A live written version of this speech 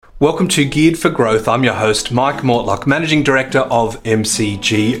Welcome to Geared for Growth. I'm your host, Mike Mortlock, Managing Director of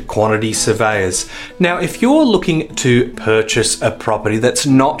MCG Quantity Surveyors. Now, if you're looking to purchase a property that's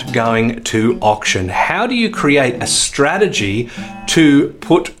not going to auction, how do you create a strategy to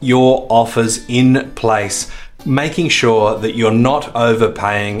put your offers in place, making sure that you're not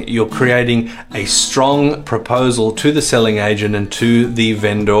overpaying, you're creating a strong proposal to the selling agent and to the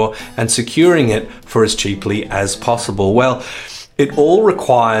vendor and securing it for as cheaply as possible? Well, it all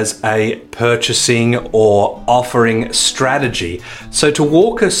requires a purchasing or offering strategy. So to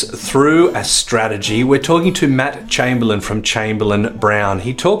walk us through a strategy, we're talking to Matt Chamberlain from Chamberlain Brown.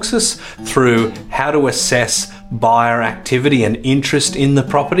 He talks us through how to assess buyer activity and interest in the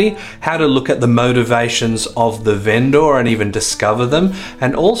property, how to look at the motivations of the vendor and even discover them,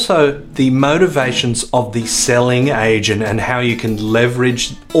 and also the motivations of the selling agent and how you can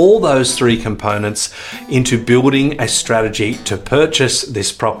leverage all those three components into building a strategy to purchase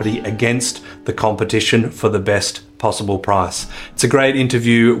this property against the competition for the best possible price. It's a great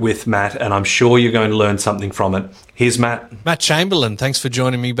interview with Matt, and I'm sure you're going to learn something from it. Here's Matt. Matt Chamberlain, thanks for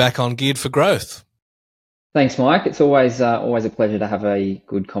joining me back on Geared for Growth. Thanks, Mike. It's always a pleasure to have a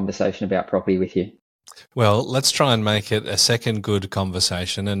good conversation about property with you. Well, let's try and make it a second good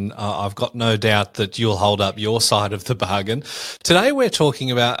conversation, and I've got no doubt that you'll hold up your side of the bargain. Today we're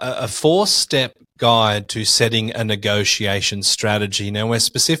talking about a four-step guide to setting a negotiation strategy. Now, we're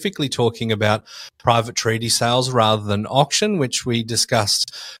specifically talking about private treaty sales rather than auction, which we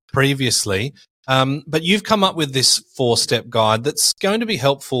discussed previously. But you've come up with this four-step guide that's going to be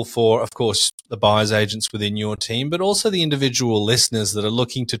helpful for, of course, the buyers agents within your team, but also the individual listeners that are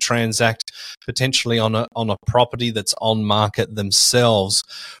looking to transact potentially on a property that's on market themselves.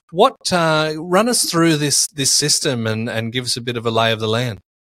 Run us through this system and give us a bit of a lay of the land.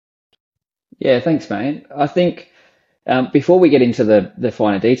 Yeah, thanks, mate. I think before we get into the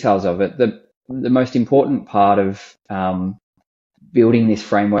finer details of it, the most important part of building this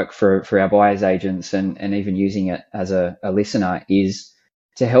framework for our buyers agents and even using it as a listener is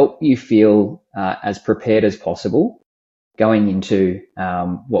to help you feel as prepared as possible going into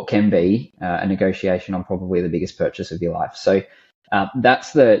what can be a negotiation on probably the biggest purchase of your life. So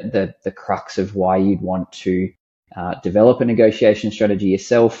that's the crux of why you'd want to develop a negotiation strategy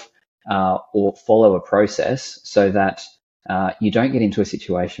yourself or follow a process so that you don't get into a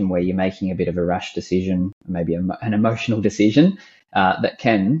situation where you're making a bit of a rash decision, maybe an emotional decision that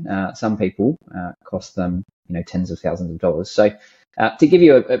can, some people, cost them, tens of thousands of dollars. So to give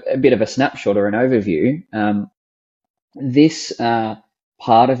you a bit of a snapshot or an overview, this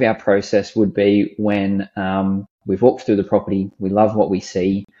part of our process would be when we've walked through the property, we love what we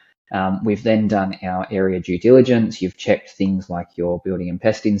see, we've then done our area due diligence, you've checked things like your building and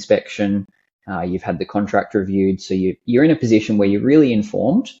pest inspection, you've had the contract reviewed, so you're in a position where you're really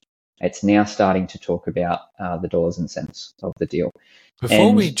informed. It's now starting to talk about the dollars and cents of the deal.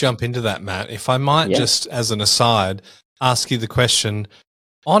 Before we jump into that, Matt, if I might just as an aside ask you the question,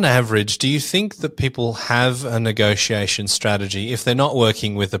 on average, do you think that people have a negotiation strategy if they're not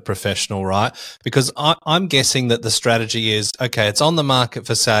working with a professional, right? Because I'm guessing that the strategy is, okay, it's on the market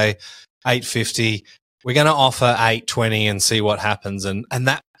for, say, $850. We're going to offer $820 and see what happens. And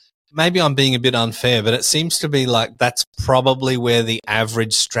that, maybe I'm being a bit unfair, but it seems to be like that's probably where the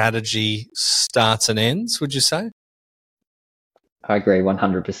average strategy starts and ends, would you say? I agree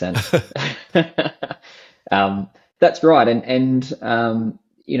 100%. That's right. And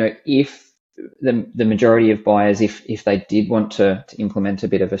if the majority of buyers, if they did want to implement a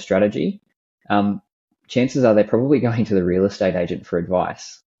bit of a strategy, chances are they're probably going to the real estate agent for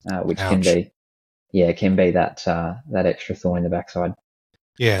advice, which can be that extra thorn in the backside.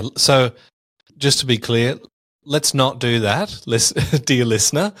 Yeah. So just to be clear, let's not do that, dear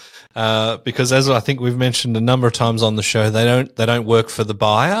listener, because as I think we've mentioned a number of times on the show, they don't work for the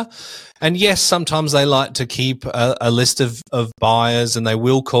buyer. And yes, sometimes they like to keep a list of buyers, and they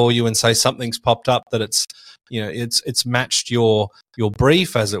will call you and say something's popped up that it's matched your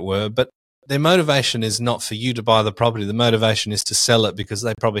brief, as it were, but their motivation is not for you to buy the property. The motivation is to sell it because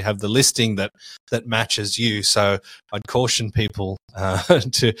they probably have the listing that matches you. So I'd caution people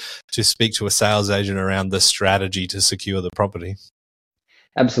to speak to a sales agent around the strategy to secure the property.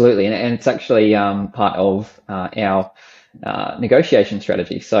 Absolutely, and it's actually part of our negotiation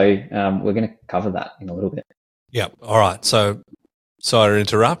strategy. So we're going to cover that in a little bit. Yeah. All right. So sorry to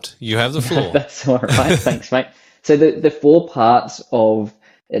interrupt. You have the floor. That's all right. Thanks, mate. So the four parts of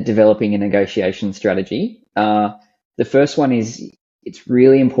developing a negotiation strategy. The first one is it's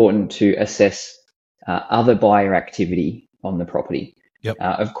really important to assess other buyer activity on the property. Yep.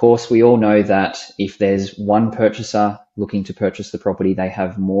 Of course, we all know that if there's one purchaser looking to purchase the property, they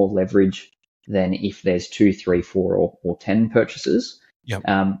have more leverage than if there's 2, 3, 4, or 10 purchasers. Yep.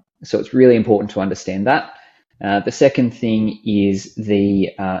 So it's really important to understand that. The second thing is the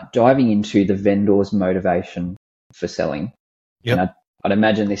diving into the vendor's motivation for selling. Yep. And I'd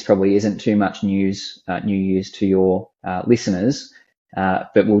imagine this probably isn't too much new news to your listeners,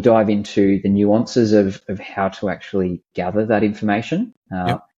 but we'll dive into the nuances of how to actually gather that information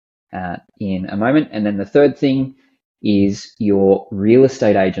in a moment. And then the third thing is your real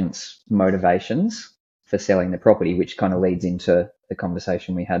estate agent's motivations for selling the property, which kind of leads into the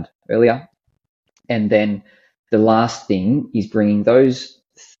conversation we had earlier. And then the last thing is bringing those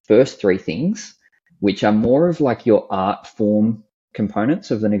first three things, which are more of like your art form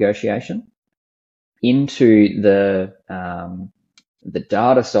components of the negotiation, into the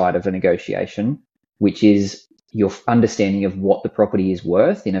data side of a negotiation, which is your understanding of what the property is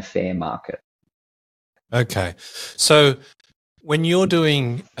worth in a fair market. Okay. So when you're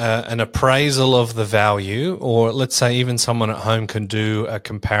doing an appraisal of the value, or let's say even someone at home can do a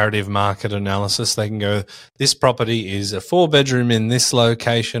comparative market analysis, they can go, this property is a 4-bedroom in this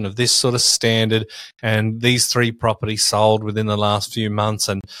location of this sort of standard, and these 3 properties sold within the last few months,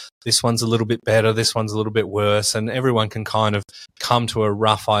 and this one's a little bit better, this one's a little bit worse, and everyone can kind of come to a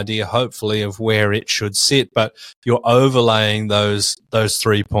rough idea, hopefully, of where it should sit. But you're overlaying those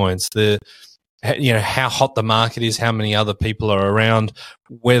 3 points, how hot the market is, how many other people are around,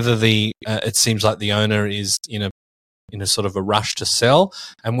 whether it seems like the owner is in a sort of a rush to sell,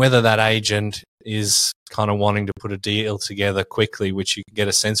 and whether that agent is kind of wanting to put a deal together quickly, which you can get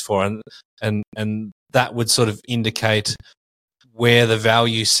a sense for, and that would sort of indicate where the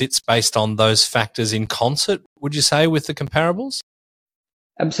value sits based on those factors in concert, would you say, with the comparables?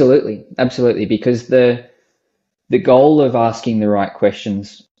 Absolutely, because the goal of asking the right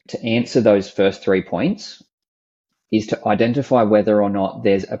questions to answer those first 3 points is to identify whether or not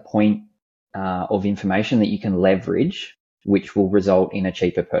there's a point of information that you can leverage, which will result in a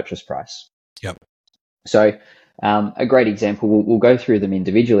cheaper purchase price. Yep. So a great example, we'll go through them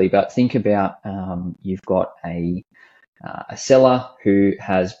individually, but think about you've got a seller who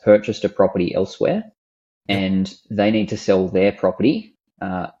has purchased a property elsewhere, and they need to sell their property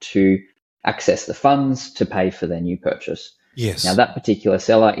to access the funds to pay for their new purchase. Yes. Now, that particular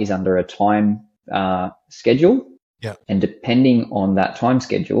seller is under a time schedule. Yeah. And depending on that time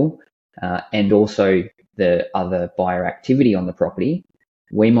schedule and also the other buyer activity on the property,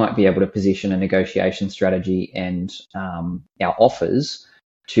 we might be able to position a negotiation strategy and our offers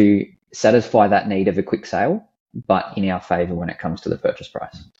to satisfy that need of a quick sale, but in our favour when it comes to the purchase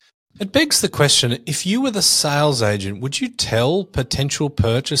price. It begs the question, if you were the sales agent, would you tell potential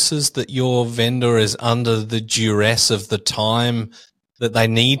purchasers that your vendor is under the duress of the time that they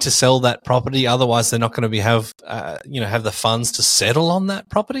need to sell that property? Otherwise, they're not going to have the funds to settle on that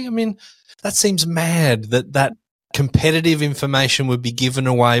property. I mean, that seems mad that competitive information would be given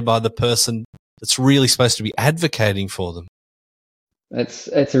away by the person that's really supposed to be advocating for them. It's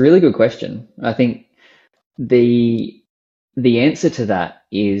a really good question. I think the answer to that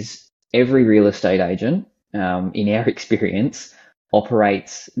is every real estate agent, in our experience,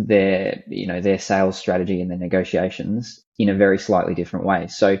 operates their sales strategy and their negotiations in a very slightly different way.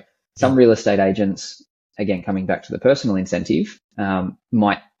 So some real estate agents, again, coming back to the personal incentive,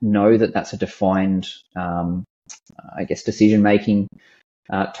 might know that that's a defined, decision-making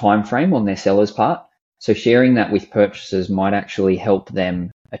time frame on their seller's part. So sharing that with purchasers might actually help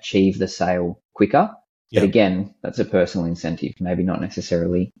them achieve the sale quicker. But again, that's a personal incentive, maybe not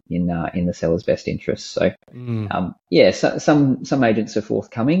necessarily in the seller's best interest. So, some agents are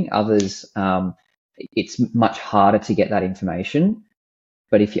forthcoming. Others, it's much harder to get that information.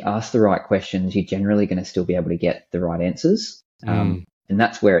 But if you ask the right questions, you're generally going to still be able to get the right answers. And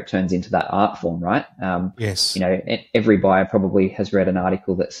that's where it turns into that art form, right? Yes. Every buyer probably has read an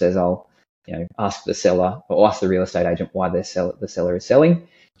article that says, ask the seller or ask the real estate agent why the seller is selling.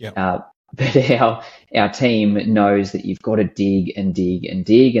 Yeah. But our team knows that you've got to dig and dig and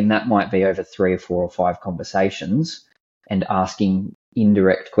dig, and that might be over 3 or 4 or 5 conversations and asking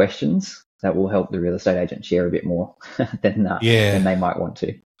indirect questions that will help the real estate agent share a bit more than they might want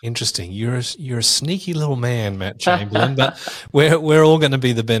to. Interesting. You're a sneaky little man, Matt Chamberlain, but we're all going to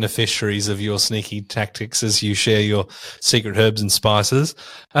be the beneficiaries of your sneaky tactics as you share your secret herbs and spices.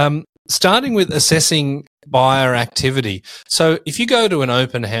 Starting with assessing buyer activity. So if you go to an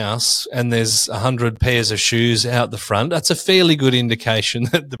open house and there's 100 pairs of shoes out the front, that's a fairly good indication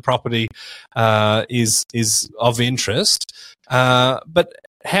that the property is of interest. But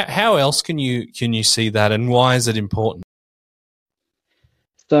how else can you see that, and why is it important?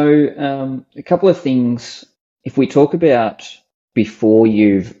 So a couple of things, if we talk about before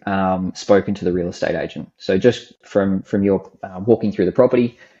you've spoken to the real estate agent. So just from your walking through the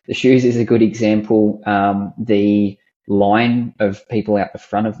property, the shoes is a good example. The line of people out the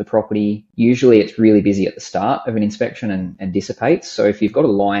front of the property, usually it's really busy at the start of an inspection and dissipates. So if you've got a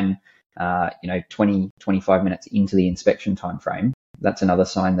line, 20, 25 minutes into the inspection time frame, that's another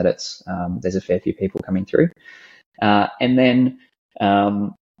sign that it's there's a fair few people coming through. And then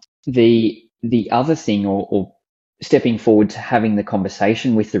the other thing, or stepping forward to having the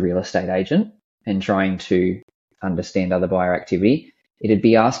conversation with the real estate agent and trying to understand other buyer activity, it'd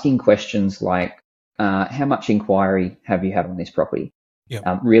be asking questions like, how much inquiry have you had on this property?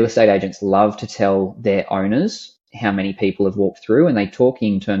 Yep. Real estate agents love to tell their owners how many people have walked through, and they talk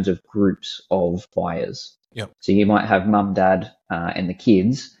in terms of groups of buyers. Yep. So you might have mum, dad, and the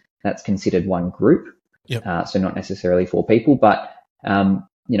kids. That's considered one group. Yep. So not necessarily 4 people, but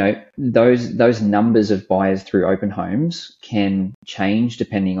those numbers of buyers through open homes can change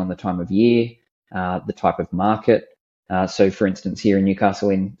depending on the time of year, the type of market. So for instance, here in Newcastle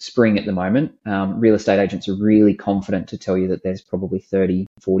in spring at the moment, real estate agents are really confident to tell you that there's probably 30,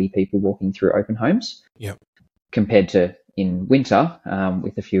 40 people walking through open homes. Yep. Compared to in winter,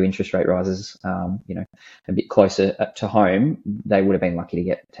 with a few interest rate rises, a bit closer to home, they would have been lucky to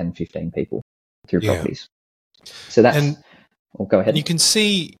get 10, 15 people through properties. So that's... go ahead. You can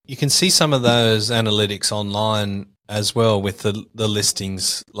see some of those analytics online as well with the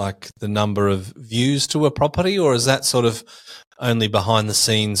listings, like the number of views to a property, or is that sort of only behind the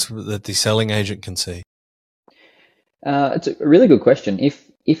scenes that the selling agent can see? It's a really good question.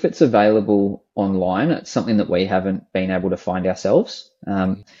 If it's available online, it's something that we haven't been able to find ourselves.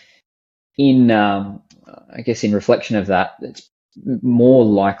 In reflection of that, it's more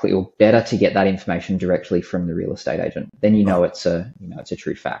likely or better to get that information directly from the real estate agent. Then it's a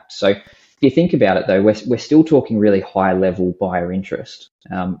true fact. So if you think about it though, we're still talking really high level buyer interest.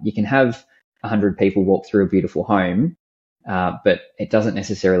 You can have 100 people walk through a beautiful home, but it doesn't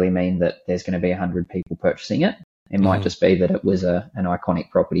necessarily mean that there's going to be 100 people purchasing it. It might just be that it was an iconic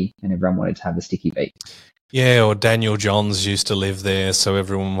property and everyone wanted to have the sticky beat. Yeah, or Daniel Johns used to live there, so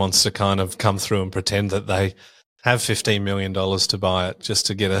everyone wants to kind of come through and pretend that they have $15 million to buy it just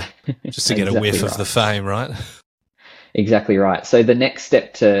to get a Exactly whiff right. of the fame, right? Exactly right. So the next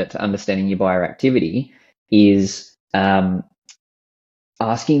step to understanding your buyer activity is asking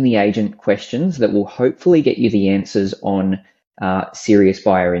the agent questions that will hopefully get you the answers on serious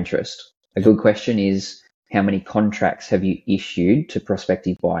buyer interest. A good question is, how many contracts have you issued to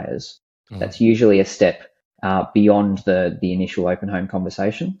prospective buyers? That's usually a step beyond the initial open home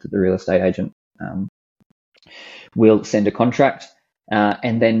conversation that the real estate agent will send a contract.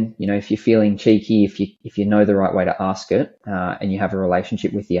 And then, if you're feeling cheeky, if you know the right way to ask it, and you have a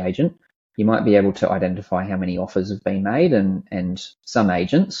relationship with the agent, you might be able to identify how many offers have been made, and some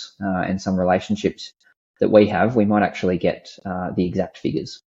agents and some relationships that we have, we might actually get the exact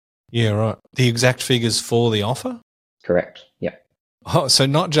figures. Yeah, right. The exact figures for the offer? Correct. Yeah. Oh, so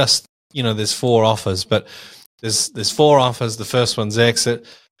not just, there's 4 offers, but there's 4 offers. The first one's exit.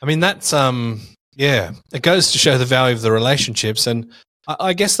 I mean, that's, it goes to show the value of the relationships. And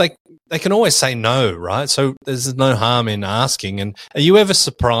I guess they can always say no, right? So there's no harm in asking. And are you ever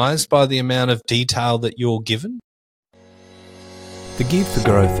surprised by the amount of detail that you're given? The Geared for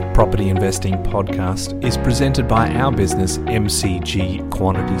Growth Property Investing podcast is presented by our business, MCG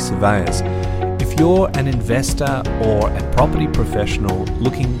Quantity Surveyors. If you're an investor or a property professional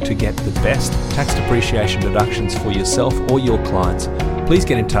looking to get the best tax depreciation deductions for yourself or your clients, please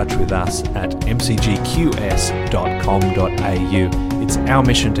get in touch with us at mcgqs.com.au. It's our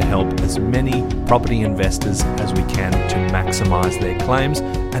mission to help as many property investors as we can to maximise their claims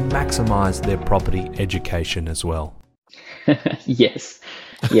and maximise their property education as well. Yes.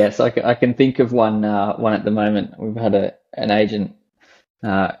 I can think of one at the moment. We've had an agent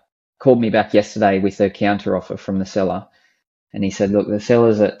called me back yesterday with a counter offer from the seller, and he said, "Look, the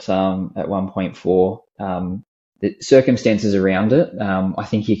seller's at 1.4. The circumstances around it, I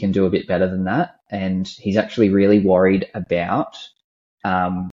think you can do a bit better than that." And he's actually really worried about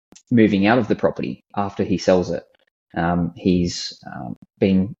moving out of the property after he sells it. He's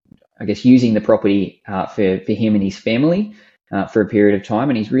been, using the property for him and his family for a period of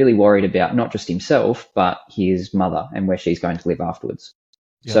time, and he's really worried about not just himself, but his mother and where she's going to live afterwards.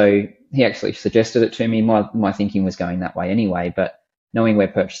 Yep. So he actually suggested it to me. My thinking was going that way anyway, but knowing we're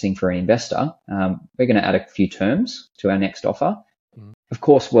purchasing for an investor, we're going to add a few terms to our next offer. Of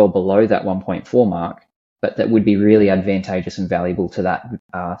course, well below that 1.4 mark, but that would be really advantageous and valuable to that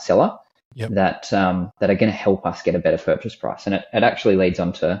seller. Yep. that are going to help us get a better purchase price. And it actually leads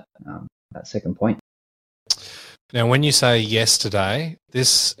on to that second point. Now, when you say yesterday,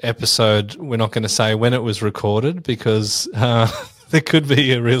 this episode, we're not going to say when it was recorded because there could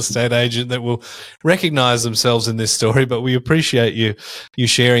be a real estate agent that will recognize themselves in this story, but we appreciate you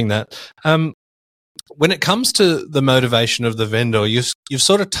sharing that. When it comes to the motivation of the vendor, you've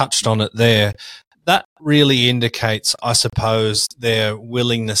sort of touched on it there. That really indicates, I suppose, their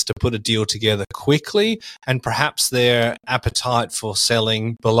willingness to put a deal together quickly and perhaps their appetite for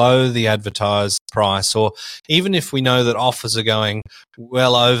selling below the advertised price, or even if we know that offers are going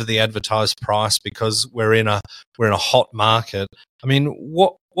well over the advertised price because we're in a hot market. I mean,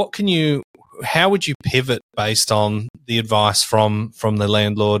 how would you pivot based on the advice from the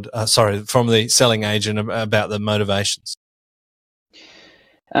landlord, from the selling agent about the motivations?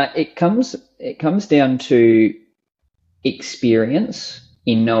 It comes down to experience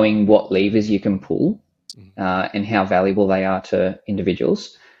in knowing what levers you can pull and how valuable they are to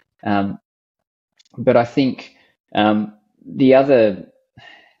individuals. But I think the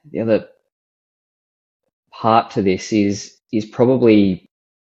other part to this is probably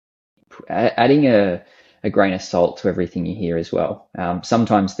adding a grain of salt to everything you hear as well.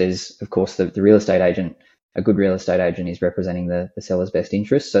 Sometimes there's, of course, the real estate agent. A good real estate agent is representing the seller's best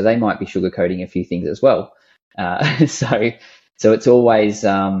interest, so they might be sugarcoating a few things as well. So it's always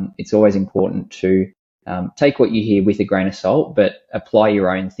important to take what you hear with a grain of salt, but apply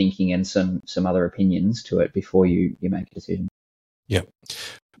your own thinking and some other opinions to it before you make a decision. Yeah.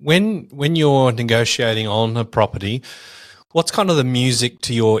 When you're negotiating on a property, what's kind of the music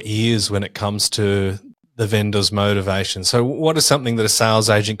to your ears when it comes to the vendor's motivation? So what is something that a sales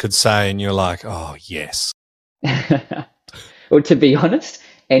agent could say and you're like, oh, yes? Well, to be honest,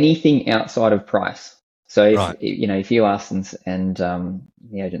 anything outside of price. So if you ask and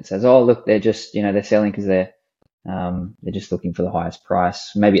the agent says, "Oh, look, they're just they're selling because they're just looking for the highest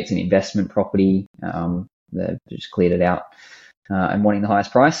price." Maybe it's an investment property. They've just cleared it out and wanting the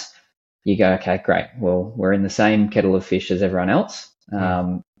highest price. You go, okay, great. Well, we're in the same kettle of fish as everyone else,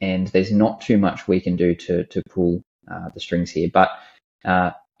 and there's not too much we can do to pull the strings here. But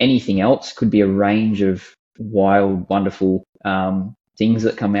anything else could be a range of wild, wonderful things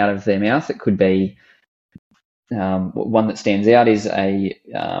that come out of their mouth. It could be one that stands out is an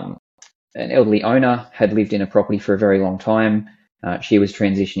elderly owner had lived in a property for a very long time. She was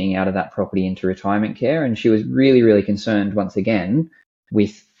transitioning out of that property into retirement care, and she was really, really concerned once again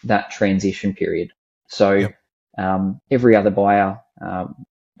with that transition period. So every other buyer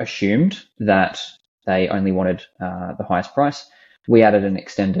assumed that they only wanted the highest price. We added an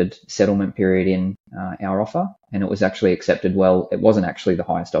extended settlement period in our offer, and it was actually accepted well. It wasn't actually the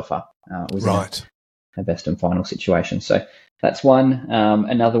highest offer. It was a best and final situation. So that's one.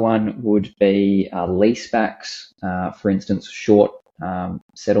 Another one would be leasebacks, for instance, short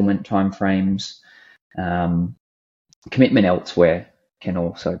settlement timeframes. Commitment elsewhere can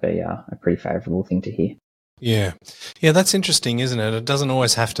also be a pretty favourable thing to hear. Yeah, that's interesting, isn't it? It doesn't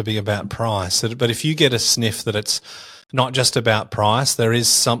always have to be about price, but if you get a sniff that it's not just about price, there is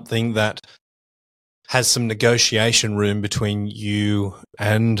something that has some negotiation room between you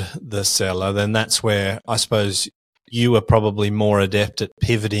and the seller, then that's where I suppose you are probably more adept at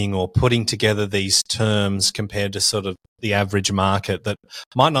pivoting or putting together these terms compared to sort of the average market that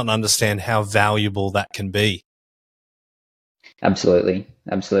might not understand how valuable that can be. Absolutely.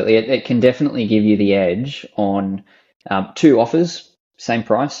 It can definitely give you the edge on two offers, same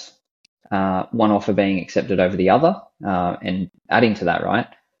price, one offer being accepted over the other, and adding to that, right?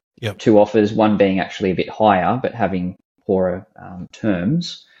 Yep. Two offers, one being actually a bit higher but having poorer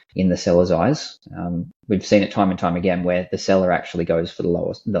terms in the seller's eyes. We've seen it time and time again where the seller actually goes for the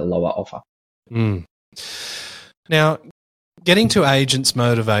lower offer. Now, getting to agents'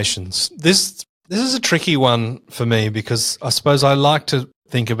 motivations, this is a tricky one for me because I suppose I like to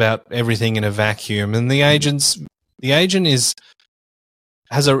think about everything in a vacuum, and the agent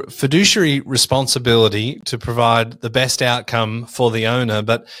has a fiduciary responsibility to provide the best outcome for the owner,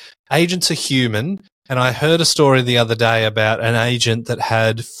 but agents are human. And I heard a story the other day about an agent that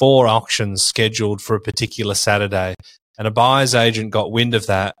had 4 auctions scheduled for a particular Saturday, and a buyer's agent got wind of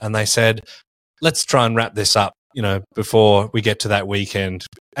that, and they said, let's try and wrap this up, before we get to that weekend.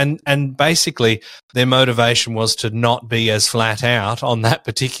 And basically their motivation was to not be as flat out on that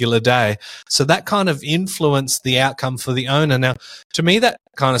particular day. So that kind of influenced the outcome for the owner. Now, to me, that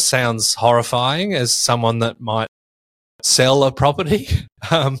kind of sounds horrifying as someone that might sell a property.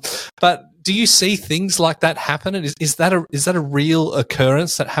 But do you see things like that happen? Is that a real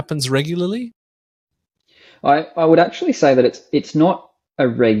occurrence that happens regularly? I would actually say that it's not a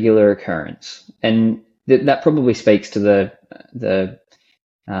regular occurrence, and that probably speaks to the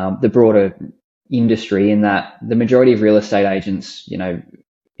broader industry, in that the majority of real estate agents,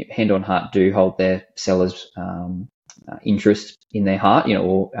 hand on heart, do hold their sellers' interest in their heart,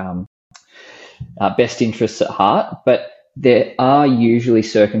 or best interests at heart. But there are usually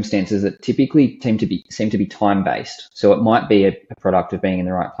circumstances that typically seem to be time based. So it might be a product of being in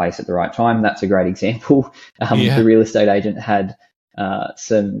the right place at the right time. That's a great example. The real estate agent had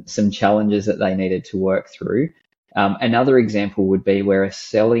some challenges that they needed to work through. Another example would be where a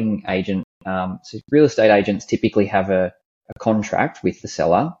selling agent, so real estate agents typically have a contract with the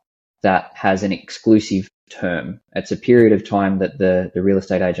seller that has an exclusive term. It's a period of time that the real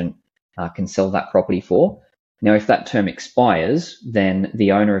estate agent can sell that property for. Now, if that term expires, then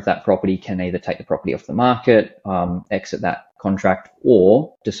the owner of that property can either take the property off the market, exit that contract,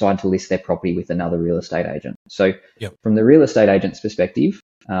 or decide to list their property with another real estate agent. So from the real estate agent's perspective,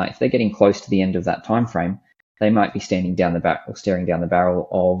 if they're getting close to the end of that time frame, they might be staring down the barrel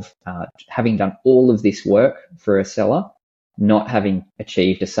of having done all of this work for a seller, not having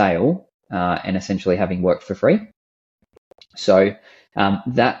achieved a sale, and essentially having worked for free. So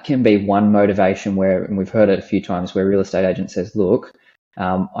that can be one motivation where, and we've heard it a few times, where real estate agent says, look,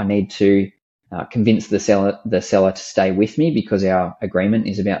 I need to convince the seller to stay with me because our agreement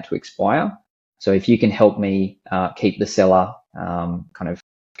is about to expire. So if you can help me keep the seller kind of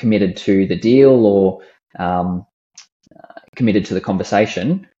committed to the deal, or committed to the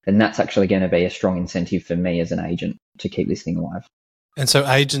conversation, then that's actually going to be a strong incentive for me as an agent to keep this thing alive. And so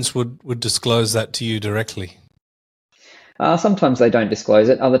agents would disclose that to you directly? Sometimes they don't disclose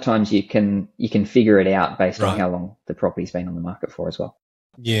it. Other times you can figure it out based on how long the property's been on the market for as well.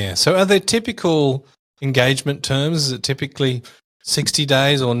 Yeah. So are there typical engagement terms? Is it typically 60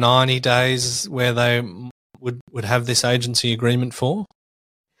 days or 90 days where they would have this agency agreement for?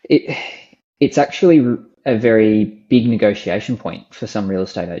 It's actually a very big negotiation point for some real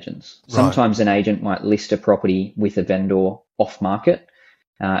estate agents. Sometimes an agent might list a property with a vendor off market,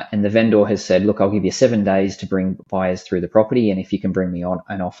 and the vendor has said, look, I'll give you 7 days to bring buyers through the property, and if you can bring me on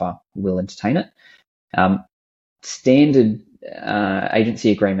an offer, we'll entertain it. Standard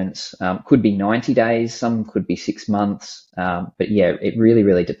agency agreements could be 90 days, some could be 6 months, but yeah, it really,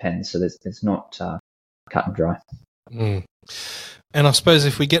 really depends. So there's not cut and dry. Mm. And I suppose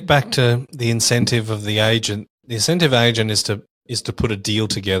if we get back to the incentive of the agent is to put a deal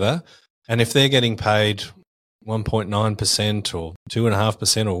together, and if they're getting paid 1.9% or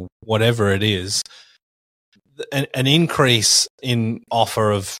 2.5% or whatever it is, an increase in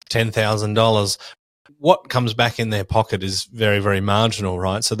offer of $10,000, what comes back in their pocket is very, very marginal,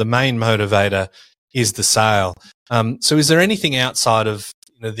 right? So the main motivator is the sale. So is there anything outside of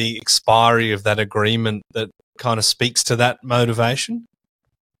the expiry of that agreement that kind of speaks to that motivation?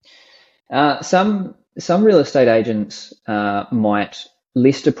 Some real estate agents might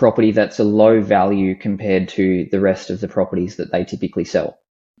list a property that's a low value compared to the rest of the properties that they typically sell.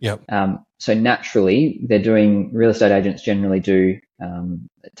 Yep. So naturally, real estate agents generally do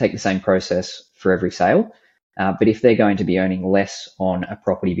take the same process for every sale. But if they're going to be earning less on a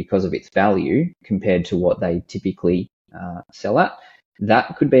property because of its value compared to what they typically sell at,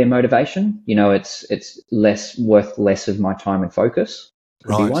 that could be a motivation. It's worth less of my time and focus.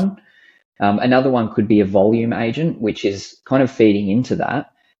 Could be one. Another one could be a volume agent, which is kind of feeding into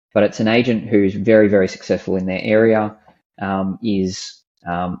that, but it's an agent who's very, very successful in their area, is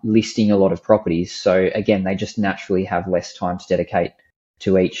listing a lot of properties. So again, they just naturally have less time to dedicate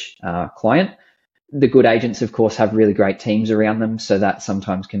to each client. The good agents, of course, have really great teams around them, so that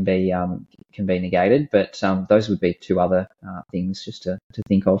sometimes can be negated. But those would be two other things just to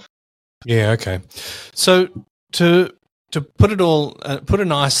think of. Yeah. Okay. So to put it all, put a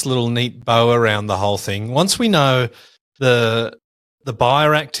nice little neat bow around the whole thing. Once we know the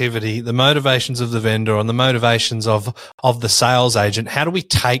buyer activity, the motivations of the vendor, and the motivations of the sales agent, how do we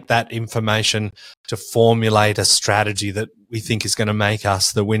take that information to formulate a strategy that we think is going to make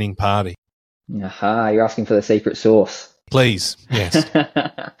us the winning party? Aha, you're asking for the secret sauce. Please, yes.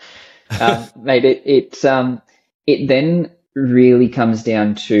 Mate, it then really comes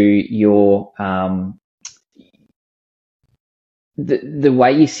down to your the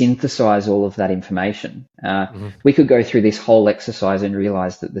way you synthesize all of that information. We could go through this whole exercise and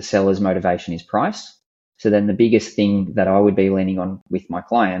realize that the seller's motivation is price. So then the biggest thing that I would be leaning on with my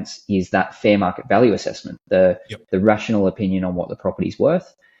clients is that fair market value assessment, the rational opinion on what the property's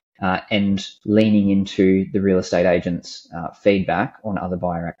worth, and leaning into the real estate agent's feedback on other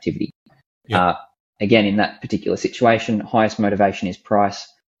buyer activity. Again, in that particular situation, highest motivation is price,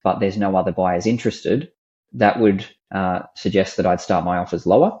 but there's no other buyers interested. that would suggest that I'd start my offers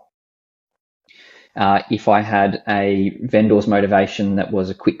lower. If I had a vendor's motivation that was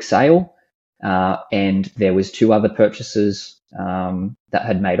a quick sale, and there was 2 other purchasers that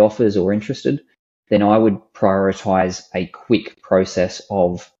had made offers or interested, then I would prioritize a quick process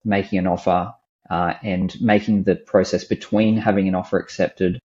of making an offer and making the process between having an offer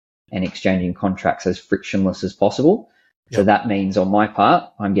accepted and exchanging contracts as frictionless as possible. Yep. So that means on my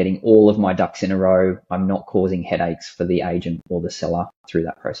part, I'm getting all of my ducks in a row. I'm not causing headaches for the agent or the seller through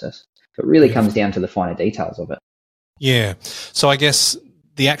that process. So it really comes down to the finer details of it. Yeah. So I guess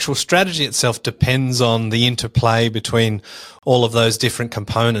the actual strategy itself depends on the interplay between all of those different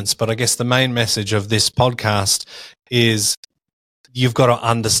components. But I guess the main message of this podcast is you've got to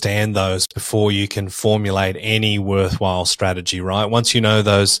understand those before you can formulate any worthwhile strategy, right? Once you know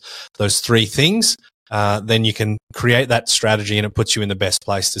those 3 things, then you can create that strategy and it puts you in the best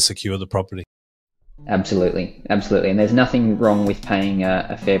place to secure the property. Absolutely. And there's nothing wrong with paying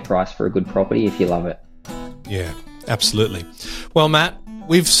a fair price for a good property if you love it. Yeah, absolutely. Well, Matt,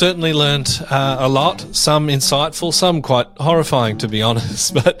 we've certainly learned a lot, some insightful, some quite horrifying, to be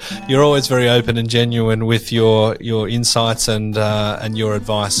honest, but you're always very open and genuine with your insights and your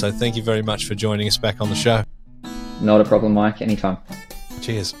advice. So thank you very much for joining us back on the show. Not a problem, Mike. Anytime.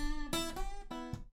 Cheers.